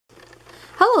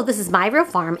Hello, this is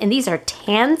Myrealfarm, and these are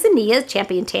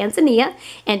Champion Tanzania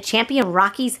and Champion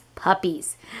Rocky's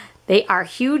puppies. They are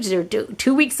huge. They're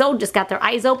 2 weeks old, just got their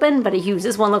eyes open, but huge.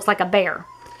 This one looks like a bear.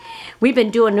 We've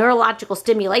been doing neurological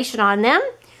stimulation on them,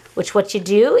 which what you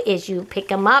do is you pick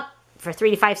them up for 3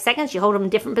 to 5 seconds. You hold them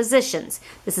in different positions.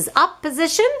 This is up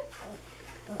position,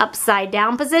 upside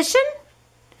down position,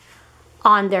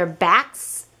 on their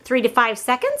backs 3 to 5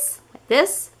 seconds, like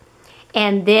this.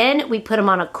 And then we put them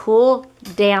on a cool,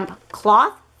 damp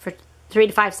cloth for 3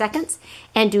 to 5 seconds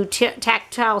and do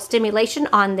tactile stimulation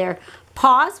on their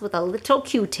paws with a little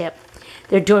Q-tip.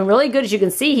 They're doing really good. As you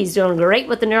can see, he's doing great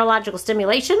with the neurological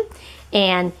stimulation,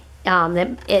 and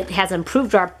it has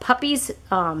improved our puppies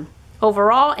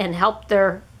overall and helped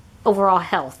their overall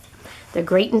health. They're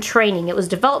great in training. It was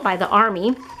developed by the Army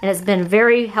and has been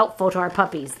very helpful to our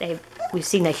puppies. We've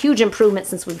seen a huge improvement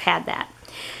since we've had that.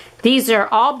 These are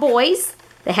all boys.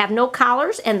 They have no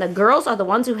collars, and the girls are the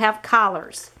ones who have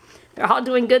collars. They're all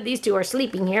doing good. These two are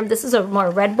sleeping here. This is a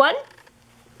more red one.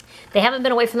 They haven't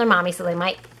been away from their mommy, so they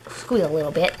might squeal a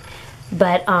little bit.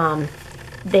 But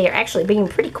they are actually being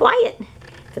pretty quiet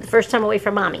for the first time away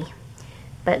from mommy.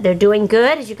 But they're doing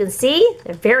good, as you can see.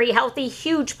 They're very healthy,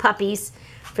 huge puppies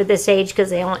for this age, because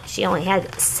she only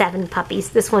had 7 puppies.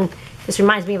 This one just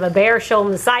reminds me of a bear. Show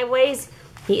him sideways.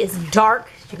 He is dark,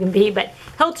 as you can be, but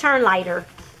he'll turn lighter.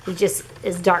 He just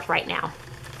is dark right now.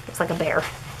 Looks like a bear.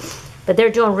 But they're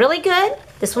doing really good.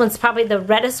 This one's probably the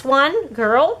reddest one,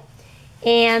 girl.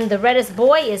 And the reddest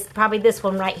boy is probably this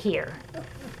one right here.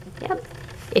 Yep.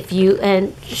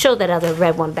 And show that other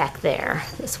red one back there.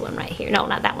 This one right here. No,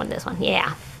 not that one, this one.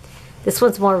 Yeah. This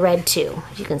one's more red too,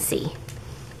 as you can see.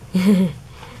 They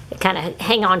kind of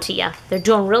hang on to you. They're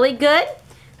doing really good.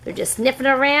 They're just sniffing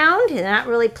around. They're not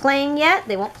really playing yet.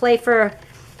 They won't play for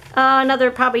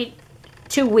another probably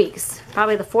 2 weeks.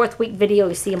 Probably the 4th week video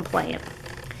you see them playing.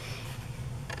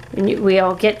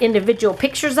 We'll get individual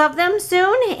pictures of them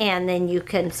soon, and then you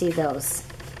can see those.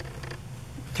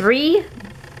 3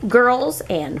 girls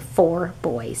and 4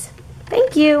 boys.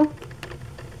 Thank you.